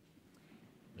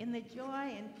 In the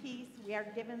joy and peace we are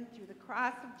given through the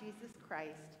cross of Jesus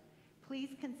Christ, please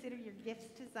consider your gifts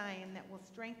to Zion that will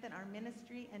strengthen our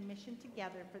ministry and mission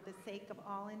together for the sake of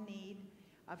all in need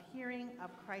of hearing of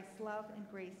Christ's love and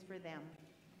grace for them.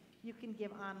 You can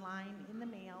give online, in the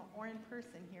mail, or in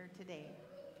person here today.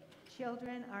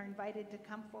 Children are invited to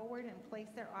come forward and place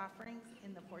their offerings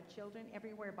in the For Children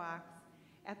Everywhere box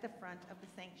at the front of the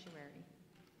sanctuary.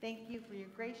 Thank you for your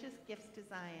gracious gifts to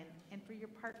Zion and for your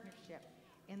partnership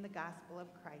in the gospel of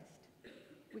Christ.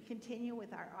 We continue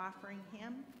with our offering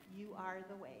hymn, You Are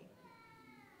the Way.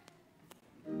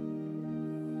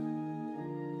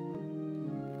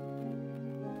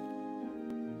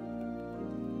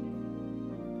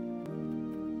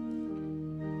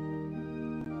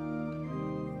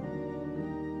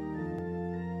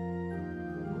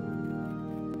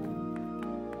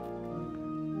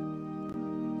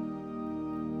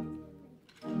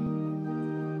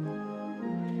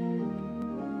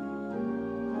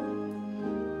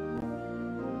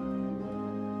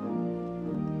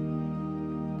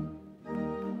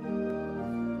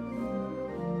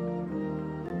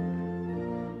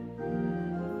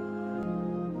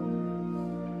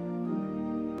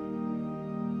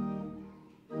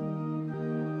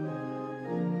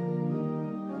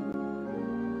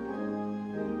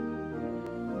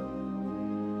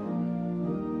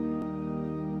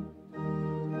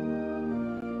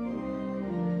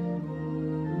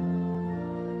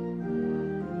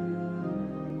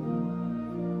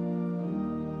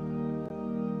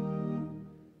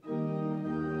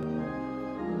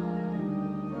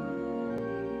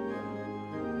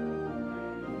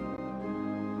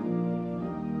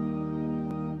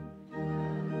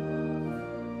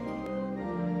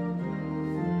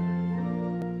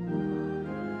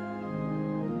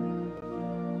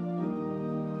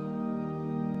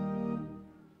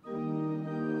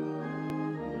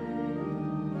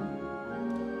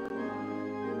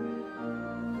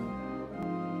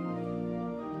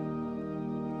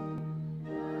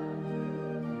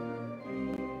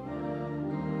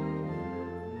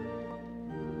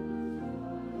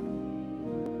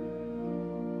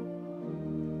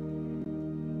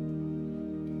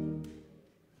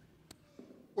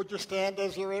 Would you stand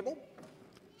as you're able?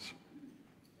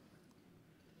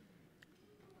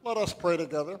 Let us pray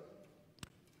together.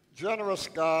 Generous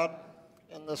God,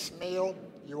 in this meal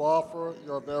you offer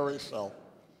your very self.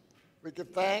 We give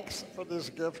thanks for these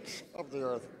gifts of the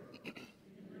earth.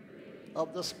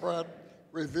 Of this bread,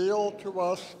 reveal to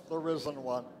us the risen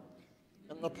one.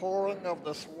 In the pouring of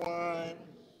this wine,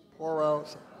 pour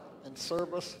out in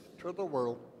service to the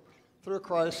world. Through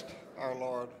Christ our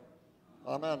Lord.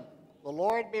 Amen. The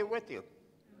Lord be with you.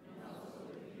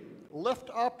 Lift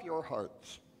up your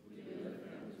hearts.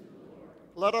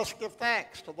 Let us give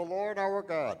thanks to the Lord our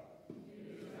God.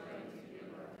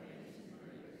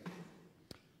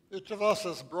 Each of us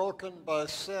is broken by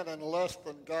sin and less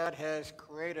than God has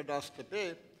created us to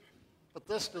be, but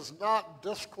this does not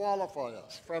disqualify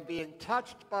us from being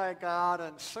touched by God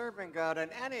and serving God in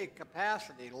any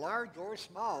capacity, large or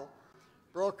small,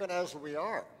 broken as we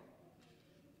are.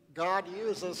 God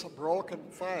uses broken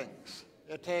things.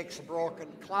 It takes broken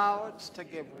clouds to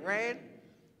give rain,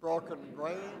 broken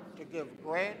grain to give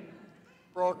grain,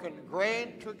 broken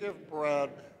grain to give bread,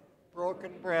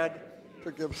 broken bread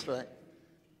to give strength.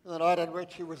 The night in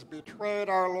which he was betrayed,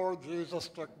 our Lord Jesus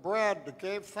took bread,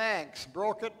 gave thanks,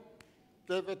 broke it,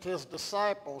 gave it to his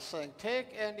disciples, saying, "Take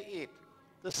and eat.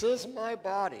 This is my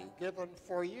body given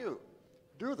for you.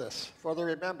 Do this for the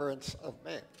remembrance of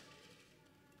me."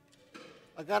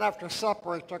 Again, after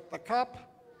supper, he took the cup,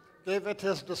 gave it to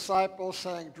his disciples,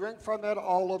 saying, "Drink from it,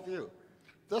 all of you.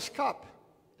 This cup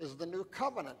is the new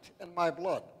covenant in my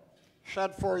blood,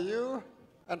 shed for you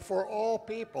and for all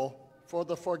people for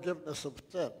the forgiveness of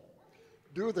sin.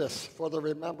 Do this for the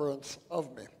remembrance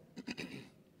of me."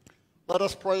 Let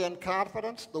us pray in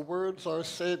confidence the words our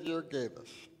Savior gave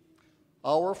us.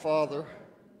 Our Father,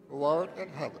 who art in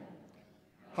heaven,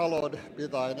 hallowed be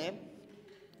thy name.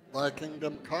 Thy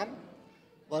kingdom come,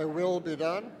 thy will be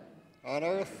done, on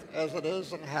earth as it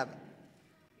is in heaven.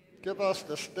 Give us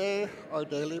this day our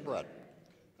daily bread,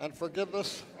 and forgive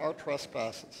us our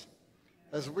trespasses,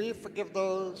 as we forgive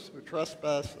those who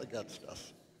trespass against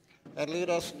us. And lead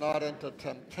us not into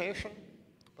temptation,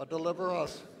 but deliver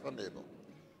us from evil.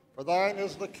 For thine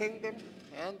is the kingdom,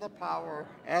 and the power,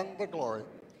 and the glory,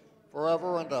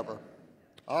 forever and ever.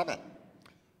 Amen.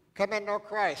 Come in, O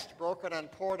Christ, broken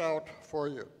and poured out for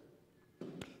you.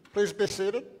 Please be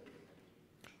seated.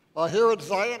 Here at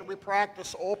Zion, we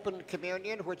practice open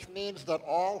communion, which means that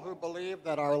all who believe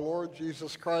that our Lord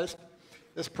Jesus Christ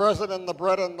is present in the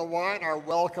bread and the wine are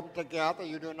welcome to gather.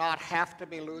 You do not have to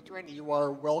be Lutheran. You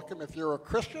are welcome if you're a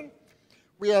Christian.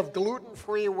 We have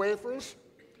gluten-free wafers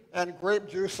and grape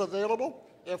juice available.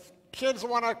 If kids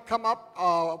want to come up,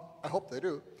 I hope they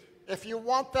do. If you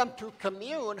want them to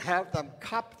commune, have them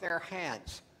cup their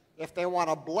hands. If they want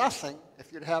a blessing,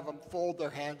 if you'd have them fold their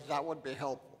hands, that would be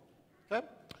helpful. Okay?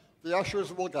 The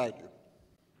ushers will guide you.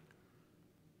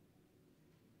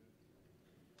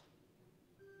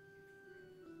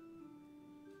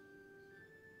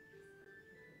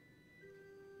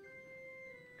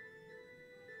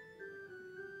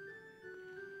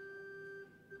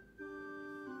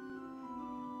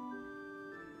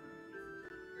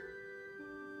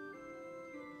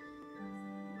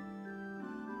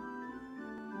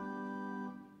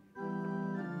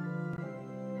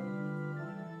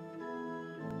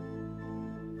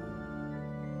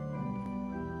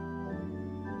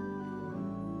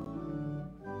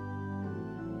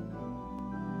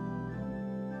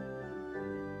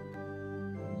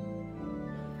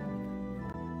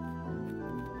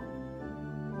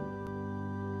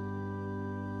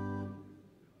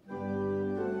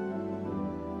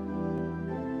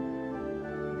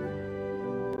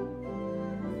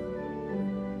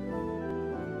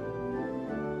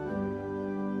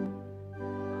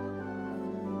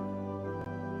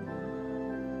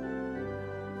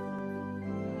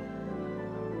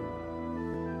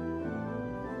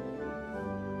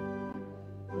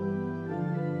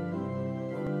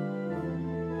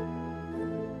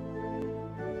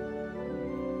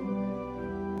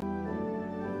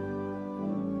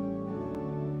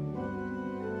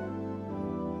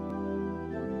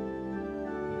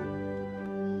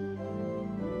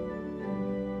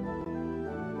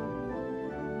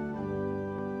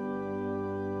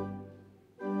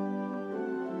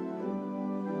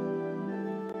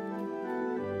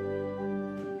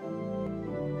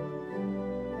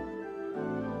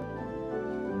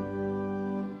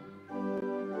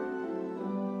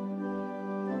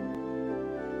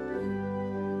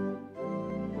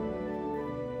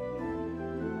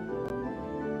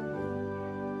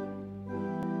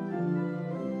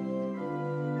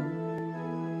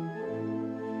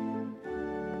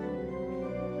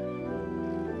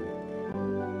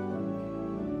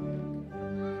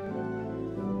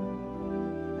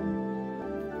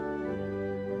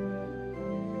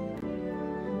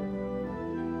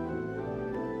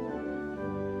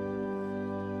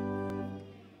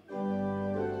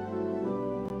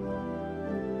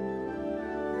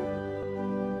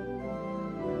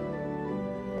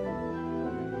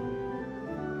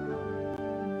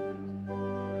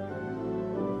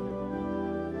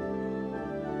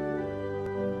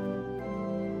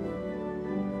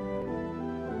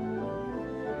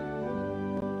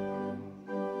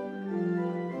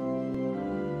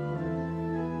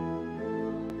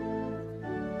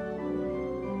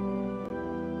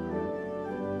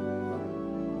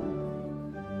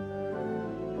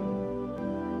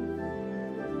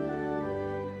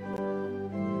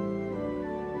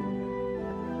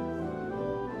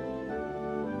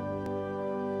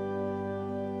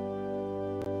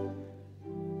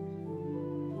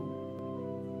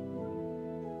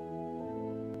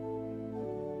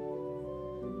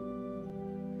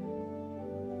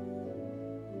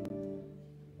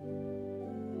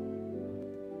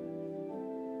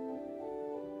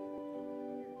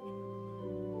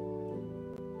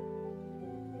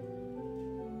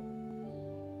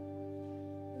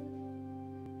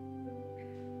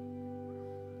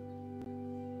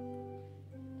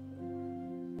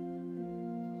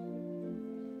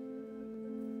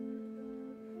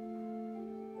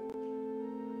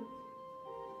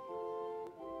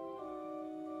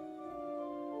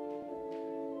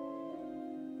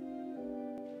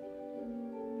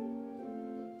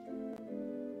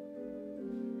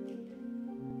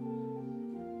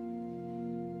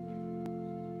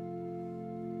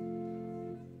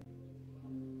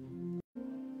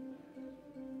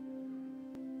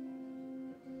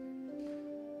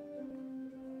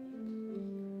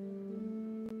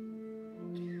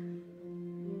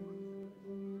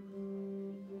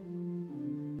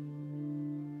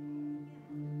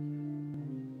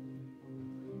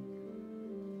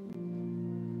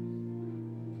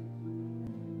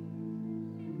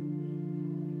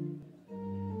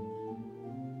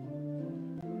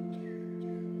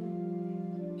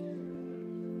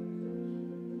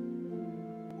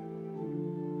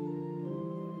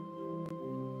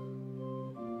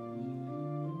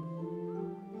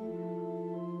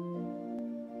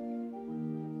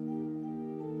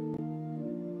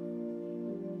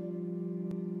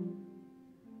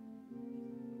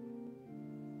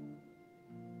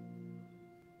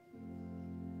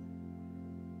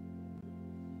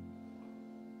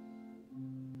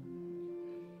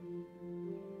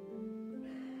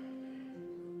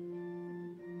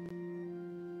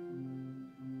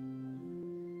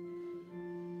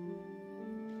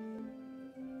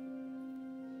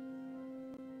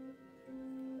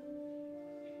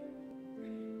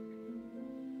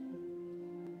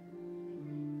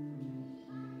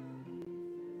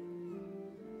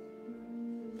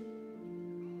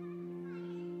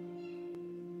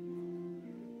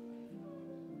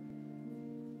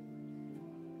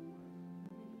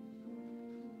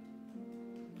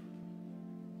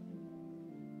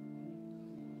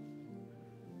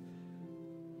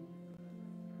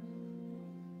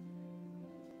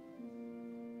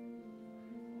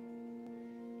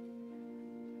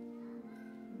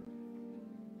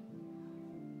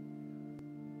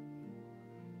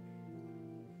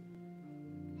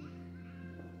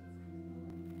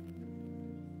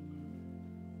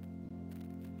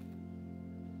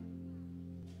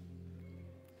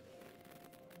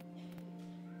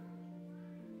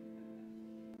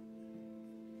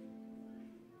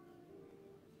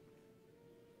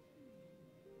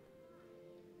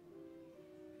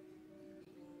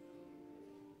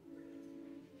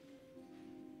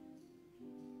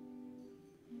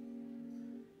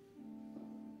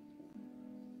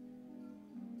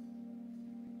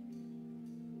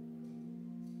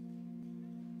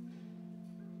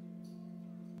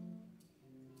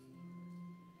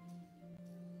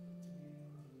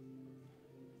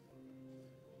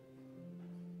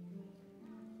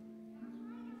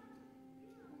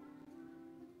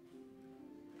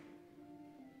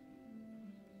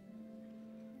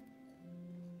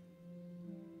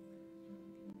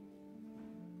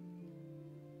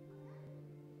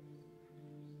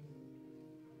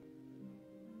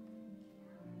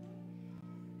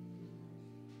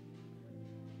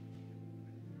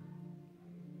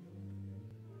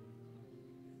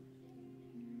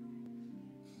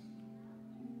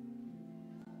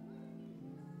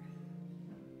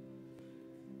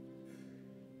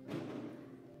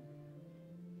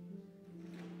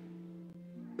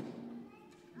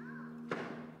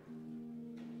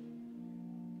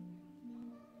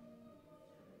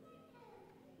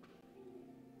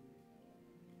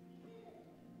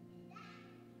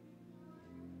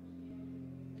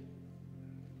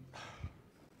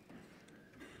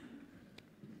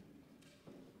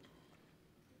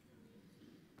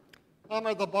 Now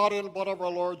may the body and blood of our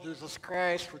Lord Jesus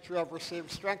Christ, which you have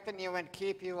received, Strengthen you and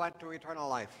keep you unto eternal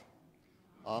life.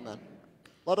 Amen.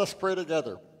 Let us pray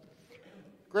together.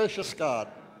 Gracious God,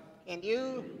 In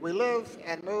you we live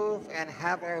and move and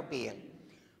have our being.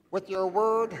 with your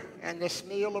word and this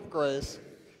meal of grace,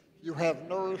 you have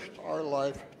nourished our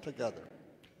life together.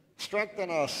 Strengthen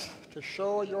us to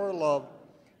show your love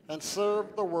and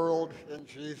serve the world in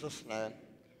Jesus' name.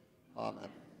 Amen.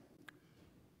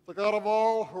 The God of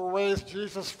all who raised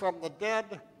Jesus from the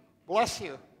dead, bless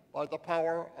you by the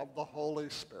power of the Holy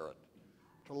Spirit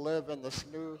to live in this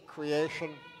new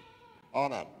creation.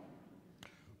 Amen.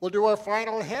 We'll do our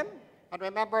final hymn, and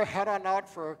remember, head on out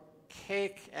for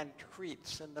cake and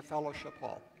treats in the fellowship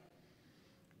hall.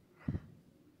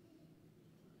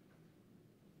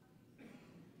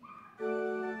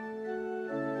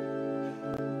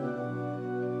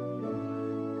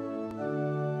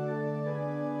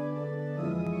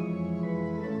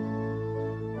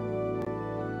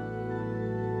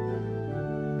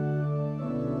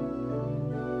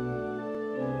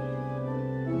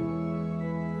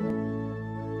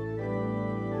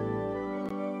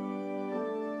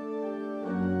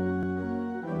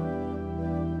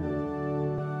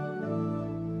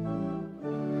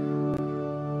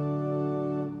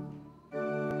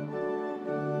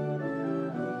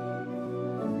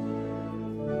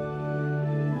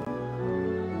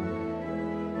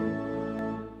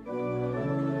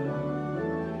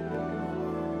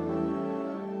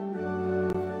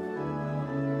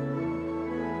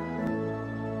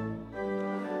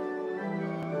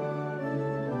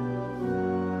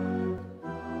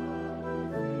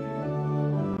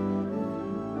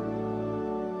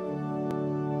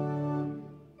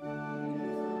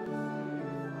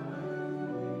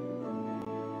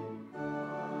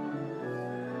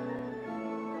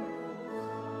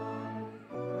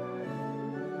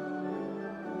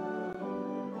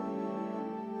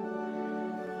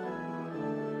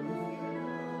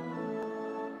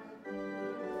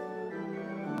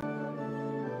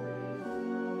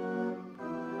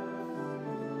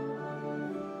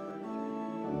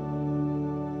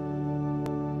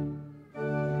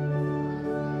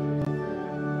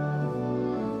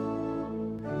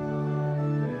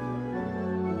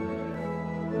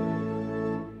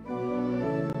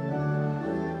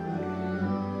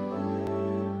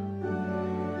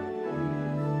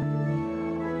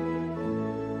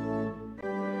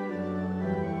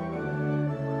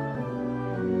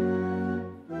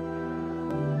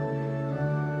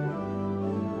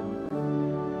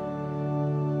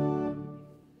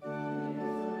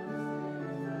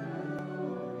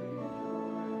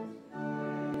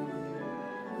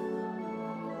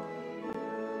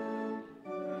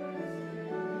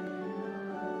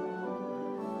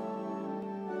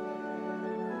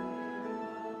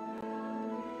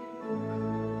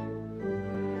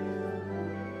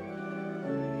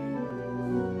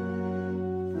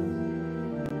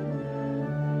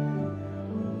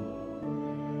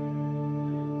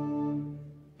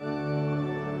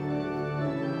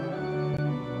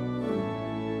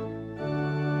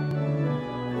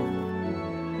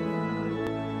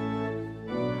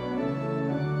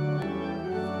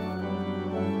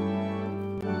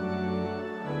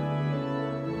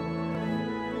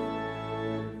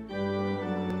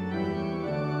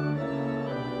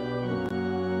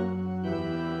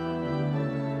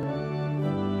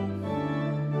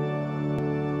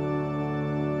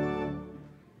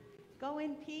 Go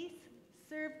in peace,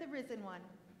 serve the risen one.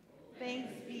 Thanks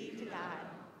be to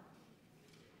God.